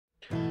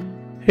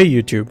Hey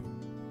YouTube,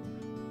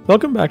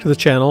 welcome back to the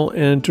channel,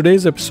 and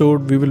today's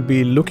episode we will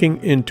be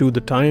looking into the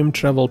time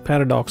travel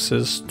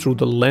paradoxes through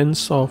the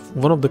lens of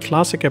one of the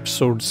classic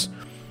episodes,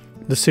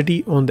 The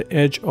City on the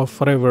Edge of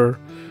Forever,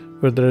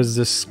 where there is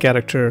this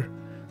character,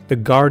 the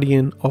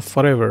Guardian of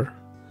Forever,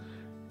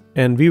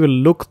 and we will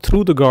look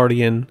through the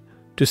Guardian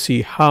to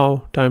see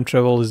how time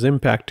travel is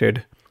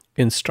impacted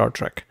in Star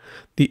Trek.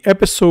 The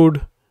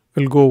episode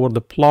will go over the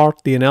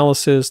plot, the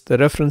analysis, the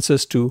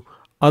references to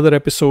other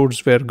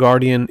episodes where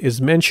Guardian is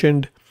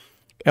mentioned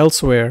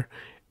elsewhere,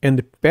 and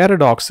the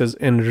paradoxes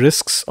and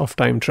risks of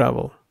time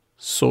travel.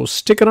 So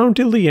stick around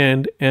till the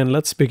end and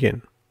let's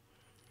begin.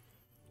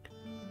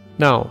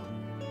 Now,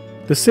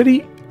 The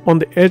City on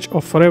the Edge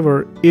of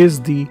Forever is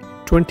the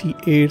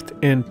 28th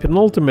and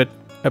penultimate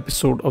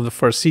episode of the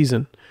first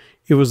season.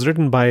 It was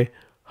written by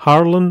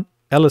Harlan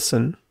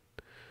Ellison.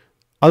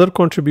 Other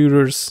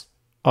contributors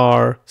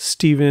are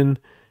Stephen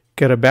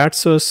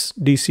Karabatsos,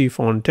 DC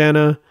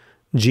Fontana,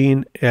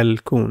 Gene L.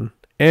 Kuhn,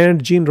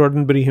 and Gene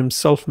Roddenberry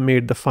himself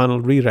made the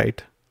final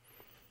rewrite.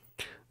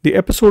 The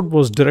episode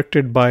was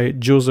directed by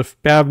Joseph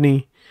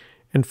Pavney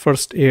and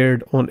first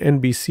aired on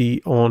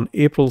NBC on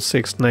April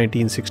 6,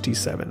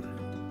 1967.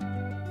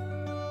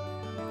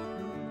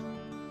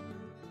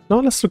 Now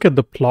let's look at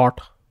the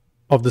plot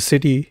of The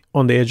City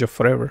on the Edge of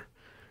Forever.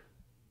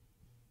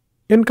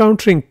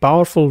 Encountering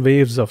powerful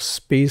waves of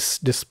space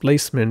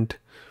displacement,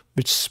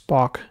 which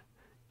Spock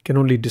can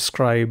only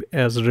describe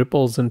as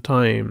ripples in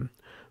time,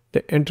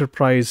 the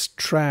Enterprise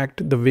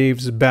tracked the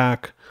waves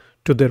back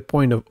to their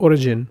point of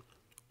origin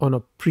on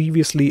a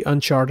previously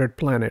uncharted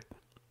planet.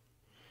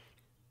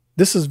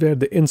 This is where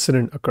the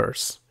incident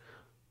occurs.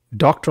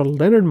 Dr.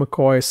 Leonard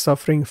McCoy,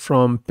 suffering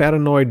from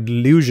paranoid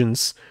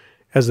delusions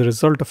as a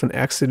result of an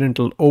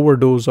accidental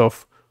overdose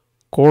of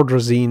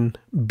cordrazine,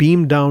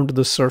 beamed down to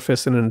the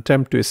surface in an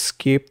attempt to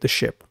escape the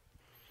ship.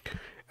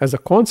 As a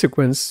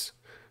consequence,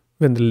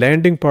 when the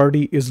landing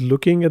party is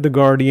looking at the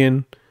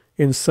Guardian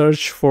in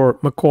search for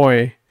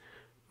McCoy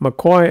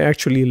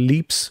actually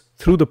leaps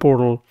through the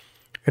portal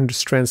and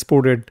is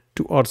transported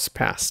to Earth's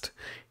past.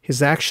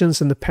 His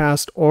actions in the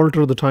past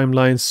alter the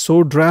timeline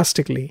so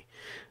drastically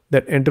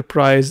that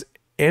Enterprise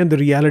and the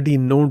reality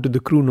known to the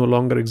crew no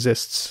longer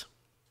exists.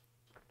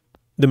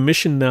 The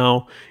mission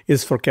now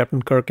is for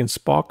Captain Kirk and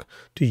Spock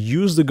to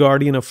use the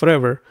Guardian of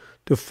Forever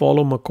to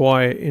follow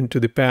McCoy into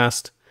the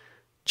past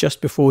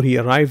just before he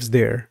arrives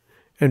there,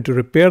 and to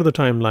repair the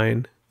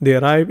timeline. They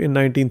arrive in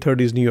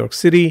 1930s New York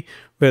City,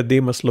 where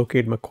they must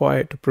locate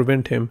McCoy to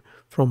prevent him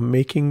from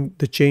making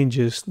the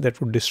changes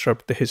that would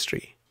disrupt the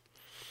history.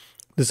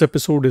 This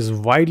episode is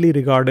widely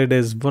regarded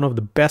as one of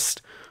the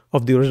best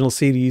of the original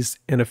series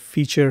and a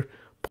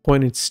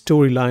feature-pointed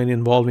storyline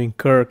involving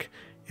Kirk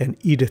and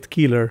Edith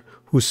Keeler,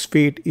 whose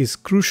fate is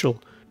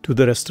crucial to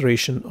the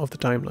restoration of the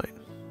timeline.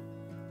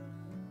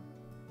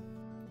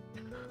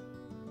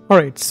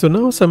 Alright, so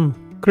now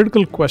some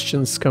critical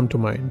questions come to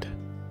mind.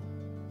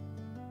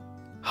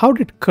 How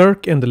did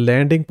Kirk and the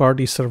landing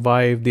party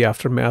survive the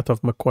aftermath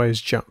of McCoy's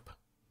jump?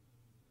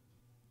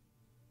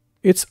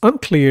 It's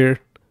unclear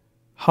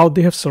how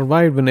they have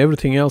survived when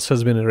everything else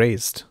has been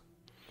erased.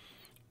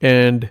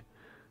 And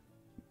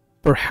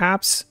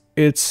perhaps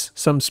it's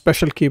some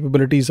special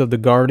capabilities of the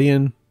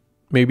Guardian.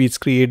 Maybe it's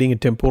creating a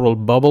temporal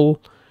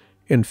bubble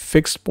and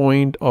fixed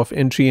point of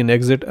entry and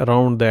exit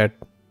around that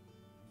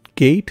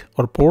gate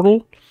or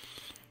portal.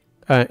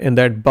 And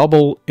that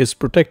bubble is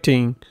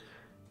protecting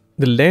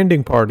the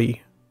landing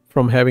party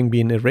from having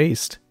been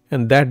erased,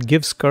 and that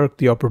gives Kirk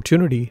the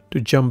opportunity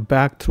to jump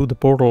back through the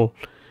portal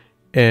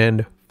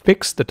and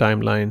fix the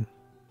timeline.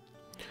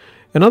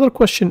 Another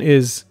question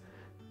is,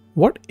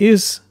 what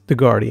is the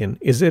Guardian?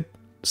 Is it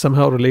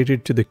somehow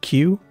related to the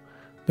Q,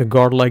 the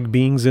godlike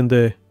beings in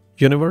the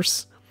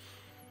universe?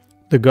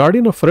 The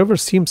Guardian of Forever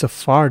seems a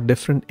far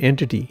different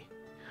entity.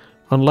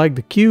 Unlike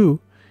the Q,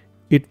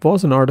 it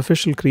was an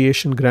artificial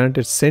creation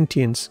granted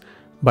sentience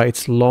by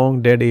its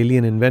long-dead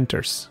alien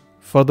inventors.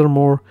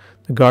 Furthermore,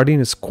 the Guardian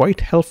is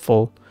quite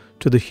helpful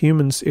to the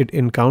humans it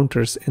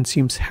encounters and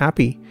seems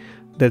happy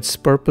that its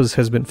purpose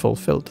has been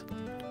fulfilled.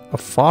 A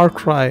far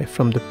cry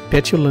from the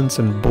petulance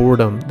and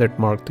boredom that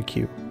marked the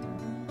Q.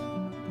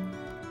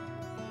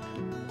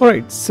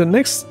 Alright, so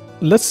next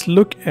let's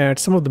look at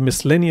some of the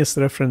miscellaneous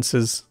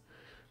references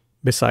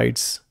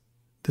besides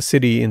the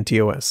city in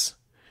TOS.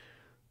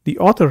 The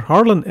author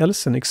Harlan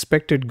Ellison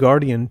expected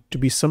Guardian to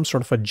be some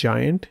sort of a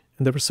giant,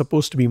 and there were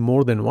supposed to be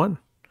more than one.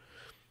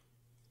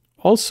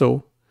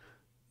 Also,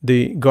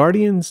 the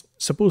Guardians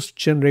supposed to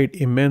generate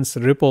immense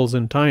ripples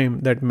in time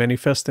that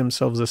manifest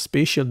themselves as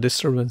spatial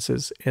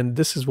disturbances, and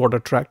this is what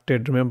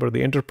attracted, remember,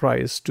 the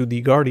Enterprise to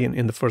the Guardian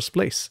in the first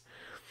place.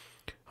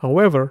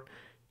 However,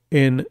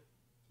 in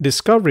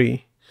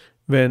Discovery,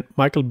 when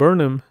Michael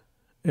Burnham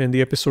in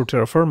the episode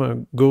Terra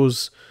Firma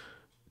goes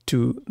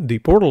to the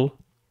portal,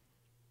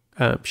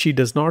 she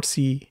does not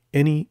see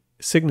any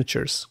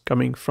signatures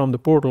coming from the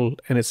portal,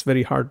 and it's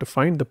very hard to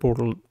find the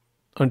portal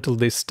until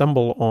they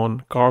stumble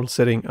on Carl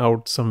setting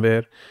out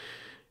somewhere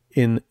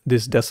in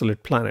this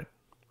desolate planet,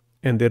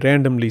 and they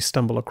randomly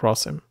stumble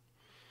across him.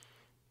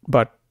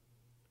 but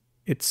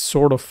it's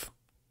sort of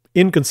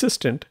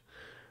inconsistent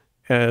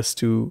as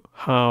to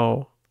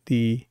how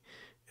the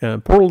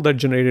portal that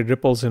generated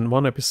ripples in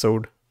one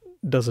episode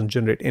doesn't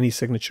generate any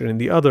signature in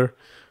the other.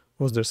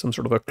 Was there some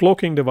sort of a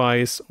cloaking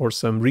device or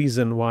some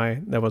reason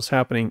why that was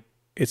happening?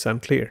 It's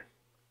unclear.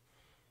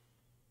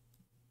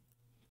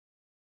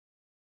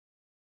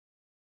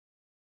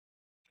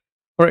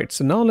 All right,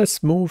 so now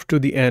let's move to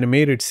the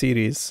animated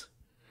series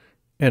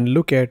and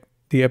look at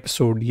the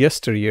episode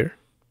Yesteryear,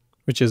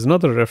 which is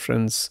another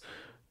reference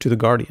to the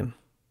Guardian.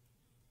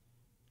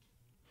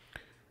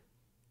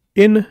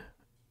 In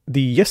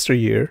the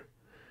Yesteryear,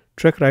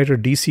 Trek writer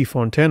DC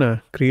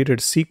Fontana created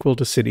a sequel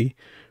to City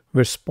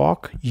where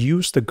Spock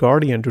used the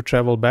Guardian to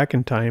travel back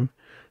in time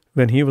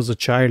when he was a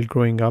child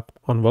growing up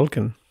on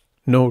Vulcan.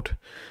 Note,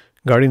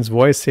 Guardian's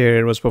voice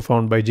here was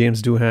performed by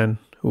James Doohan,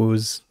 who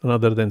is none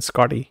other than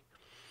Scotty.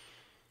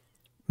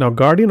 Now,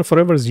 Guardian of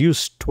Forever is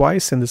used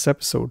twice in this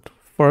episode.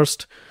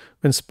 First,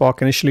 when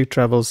Spock initially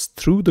travels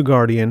through the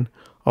Guardian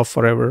of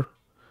Forever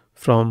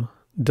from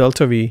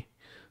Delta V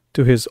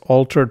to his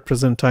altered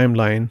present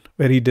timeline,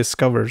 where he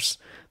discovers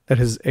that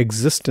his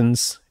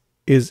existence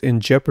is in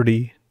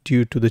jeopardy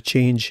due to the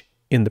change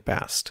in the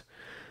past.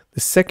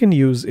 The second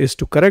use is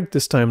to correct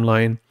this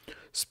timeline.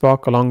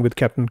 Spock, along with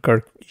Captain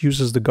Kirk,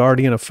 uses the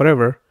Guardian of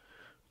Forever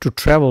to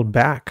travel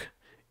back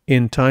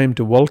in time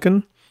to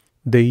Vulcan.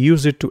 They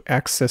use it to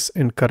access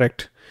and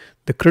correct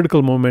the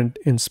critical moment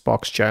in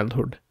Spock's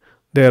childhood,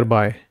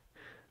 thereby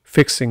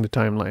fixing the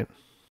timeline.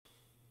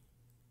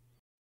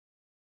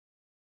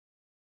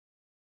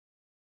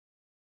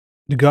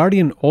 The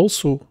Guardian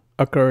also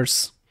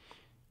occurs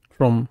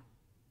from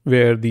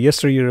where the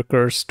Yesteryear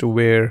occurs to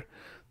where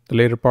the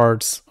later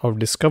parts of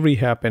Discovery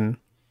happen.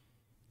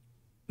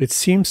 It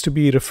seems to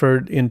be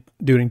referred in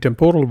during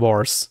temporal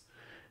wars,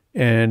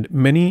 and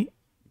many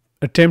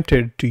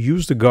attempted to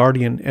use the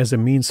Guardian as a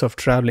means of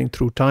traveling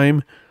through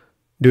time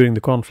during the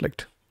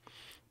conflict.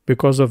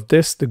 Because of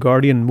this, the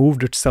Guardian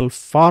moved itself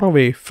far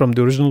away from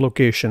the original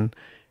location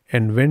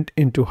and went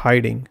into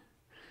hiding.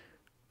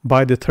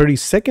 By the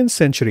 32nd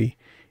century,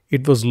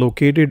 it was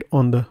located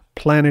on the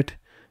planet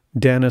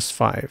Danis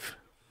 5.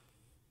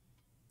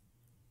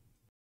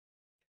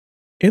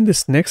 In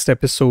this next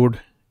episode,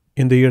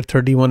 in the year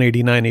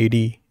 3189 AD,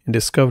 in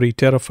Discovery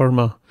Terra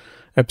Firma,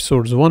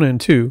 episodes 1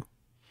 and 2,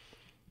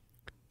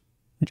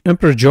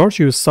 Emperor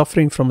Georgiou is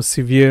suffering from a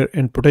severe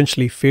and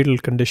potentially fatal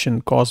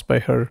condition caused by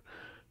her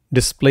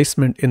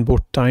displacement in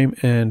both time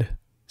and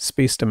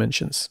space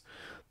dimensions.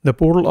 The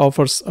portal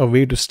offers a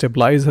way to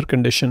stabilize her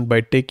condition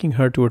by taking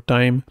her to a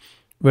time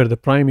where the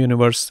prime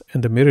universe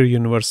and the mirror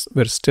universe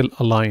were still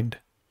aligned.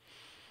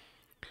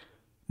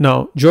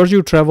 Now,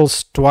 Georgiou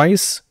travels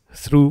twice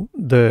through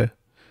the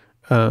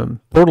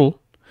portal.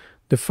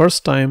 The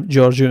first time,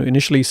 Georgiou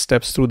initially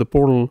steps through the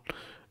portal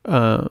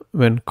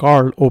when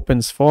Carl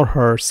opens for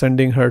her,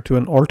 sending her to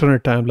an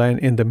alternate timeline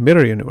in the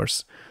mirror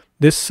universe.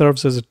 This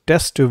serves as a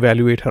test to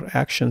evaluate her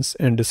actions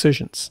and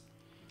decisions.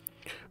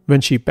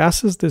 When she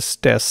passes this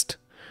test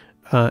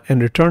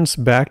and returns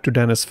back to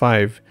Danis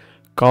 5,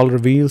 Carl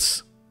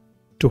reveals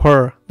to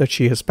her that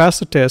she has passed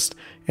the test,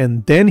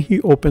 and then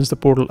he opens the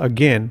portal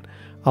again,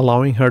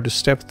 allowing her to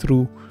step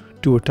through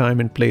to a time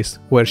and place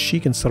where she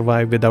can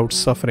survive without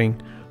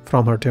suffering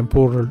from her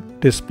temporal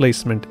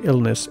displacement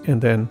illness,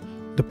 and then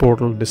the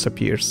portal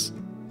disappears.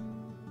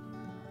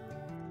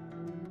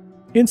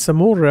 In some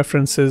more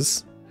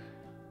references,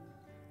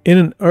 in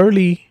an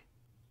early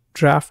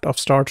draft of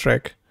Star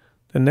Trek,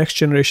 the Next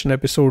Generation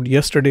episode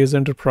Yesterday's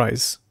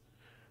Enterprise,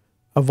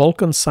 a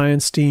Vulcan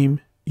science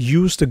team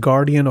used the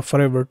Guardian of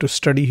Forever to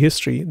study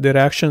history. Their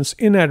actions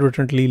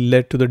inadvertently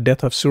led to the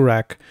death of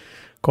Surak,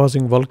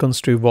 causing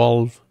Vulcans to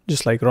evolve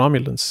just like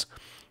Romulans.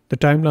 The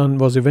timeline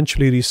was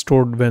eventually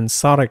restored when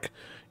Sarek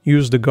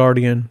used the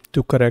Guardian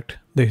to correct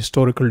the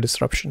historical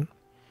disruption.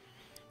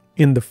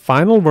 In the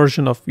final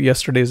version of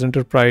Yesterday's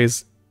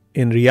Enterprise,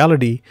 in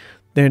reality,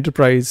 the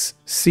Enterprise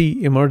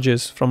C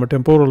emerges from a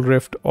temporal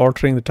rift,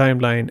 altering the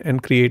timeline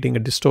and creating a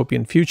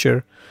dystopian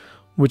future,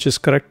 which is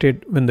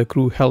corrected when the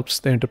crew helps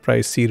the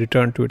Enterprise C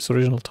return to its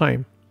original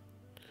time.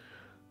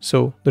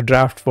 So the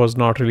draft was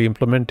not really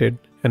implemented,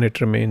 and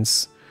it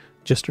remains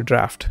just a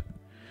draft.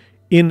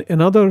 In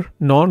another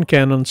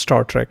non-canon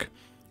Star Trek,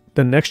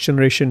 the Next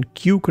Generation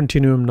Q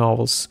Continuum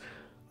novels,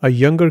 a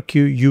younger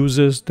Q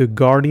uses the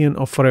Guardian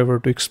of Forever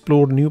to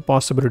explore new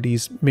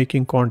possibilities,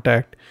 making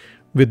contact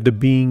with the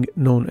being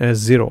known as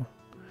Zero.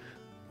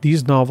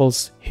 These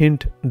novels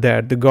hint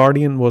that the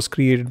Guardian was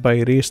created by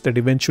a race that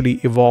eventually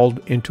evolved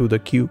into the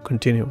Q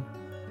Continuum.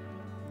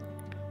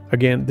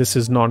 Again, this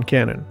is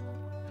non-canon.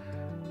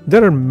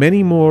 There are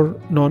many more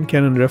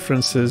non-canon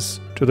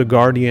references to the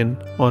Guardian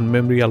on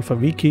Memory Alpha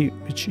Wiki,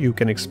 which you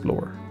can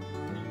explore.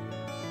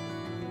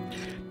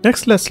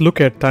 Next, let's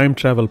look at time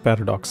travel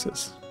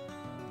paradoxes.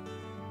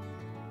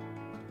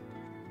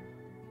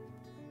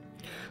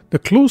 The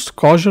closed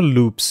causal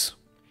loops,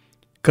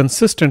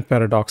 consistent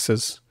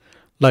paradoxes,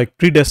 like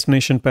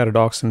predestination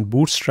paradox and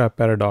bootstrap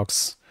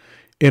paradox,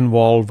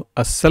 involve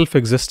a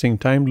self-existing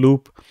time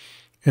loop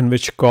in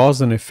which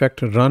cause and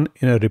effect run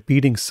in a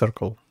repeating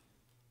circle.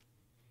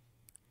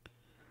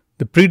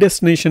 The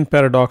predestination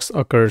paradox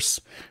occurs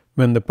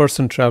when the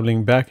person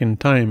traveling back in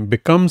time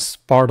becomes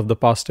part of the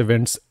past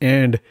events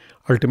and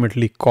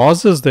ultimately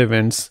causes the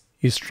events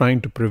he's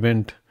trying to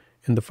prevent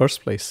in the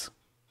first place.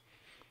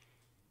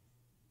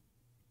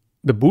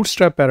 The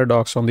bootstrap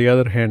paradox, on the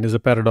other hand, is a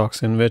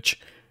paradox in which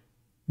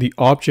the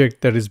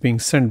object that is being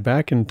sent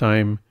back in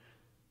time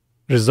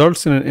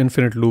results in an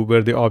infinite loop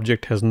where the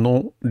object has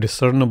no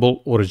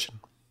discernible origin.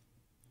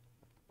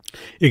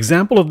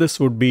 Example of this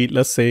would be,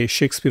 let's say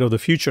Shakespeare of the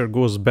future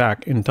goes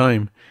back in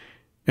time,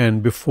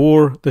 and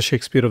before the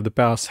Shakespeare of the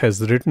past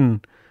has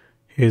written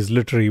his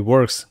literary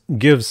works,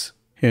 gives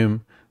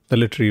him the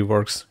literary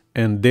works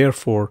and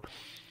therefore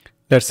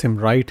lets him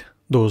write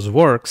those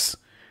works.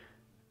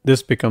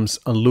 This becomes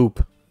a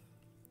loop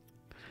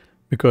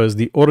because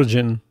the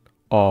origin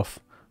of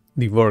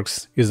the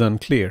works is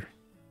unclear.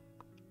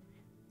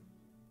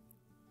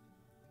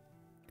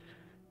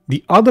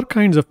 The other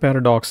kinds of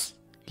paradox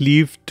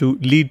lead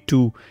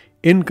to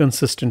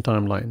inconsistent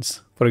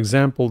timelines. For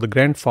example, the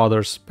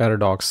grandfather's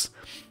paradox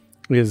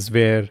is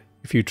where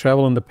if you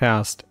travel in the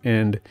past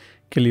and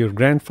kill your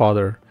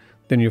grandfather,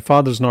 then your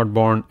father's not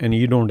born and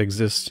you don't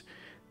exist.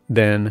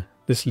 Then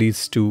this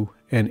leads to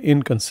an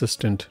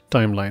inconsistent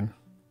timeline.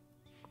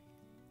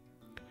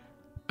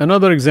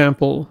 Another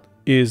example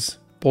is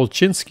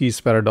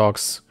Polchinski's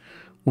paradox,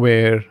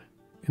 where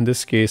in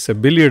this case a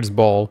billiards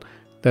ball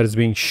that is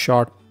being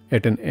shot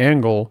at an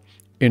angle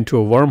into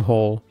a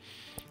wormhole,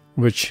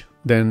 which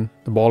then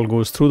the ball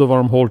goes through the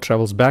wormhole,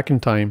 travels back in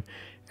time,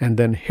 and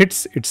then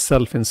hits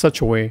itself in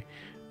such a way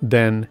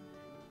then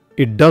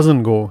it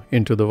doesn't go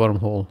into the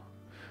wormhole.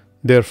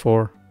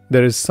 Therefore,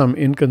 there is some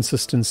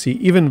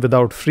inconsistency even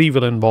without free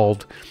will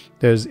involved.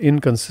 There's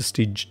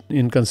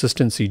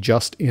inconsistency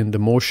just in the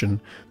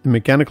motion, the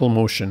mechanical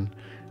motion,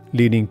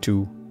 leading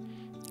to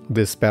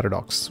this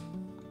paradox.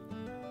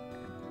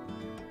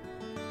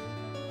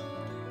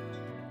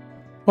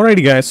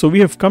 Alrighty guys, so we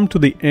have come to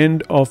the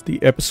end of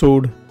the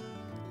episode.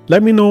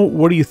 Let me know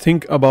what do you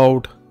think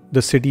about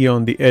the city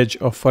on the edge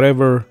of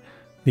forever,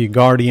 the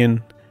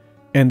Guardian,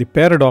 and the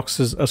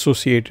paradoxes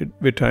associated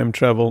with time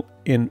travel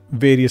in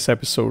various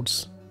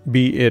episodes,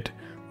 be it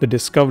the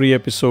Discovery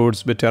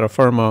episodes with Terra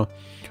Firma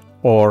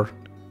or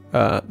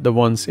the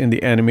ones in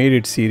the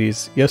animated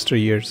series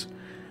Yesteryears.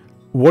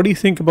 What do you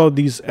think about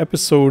these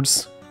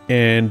episodes,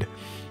 and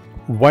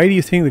why do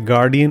you think the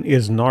Guardian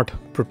is not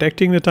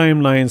protecting the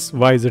timelines?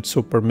 Why is it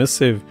so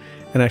permissive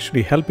and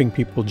actually helping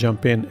people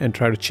jump in and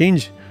try to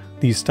change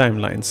these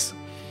timelines?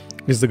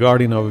 Is the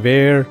Guardian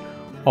aware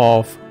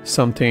of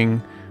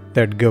something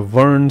that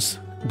governs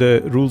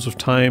the rules of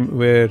time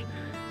where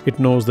it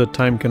knows that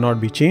time cannot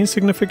be changed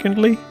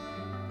significantly?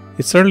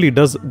 It certainly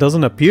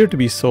doesn't appear to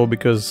be so,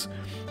 because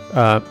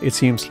it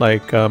seems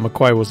like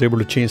McCoy was able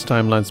to change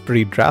timelines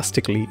pretty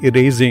drastically,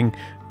 erasing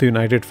the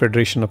United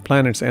Federation of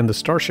Planets and the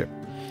Starship.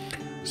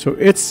 So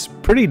it's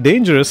pretty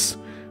dangerous,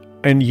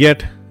 and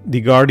yet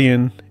the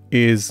Guardian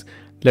is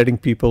letting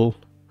people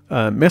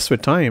mess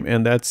with time,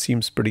 and that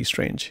seems pretty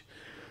strange.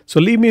 So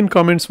leave me in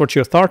comments what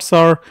your thoughts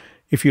are.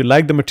 If you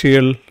like the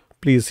material,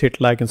 please hit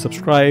like and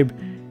subscribe.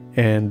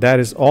 And that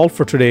is all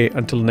for today.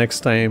 Until next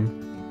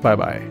time, bye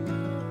bye.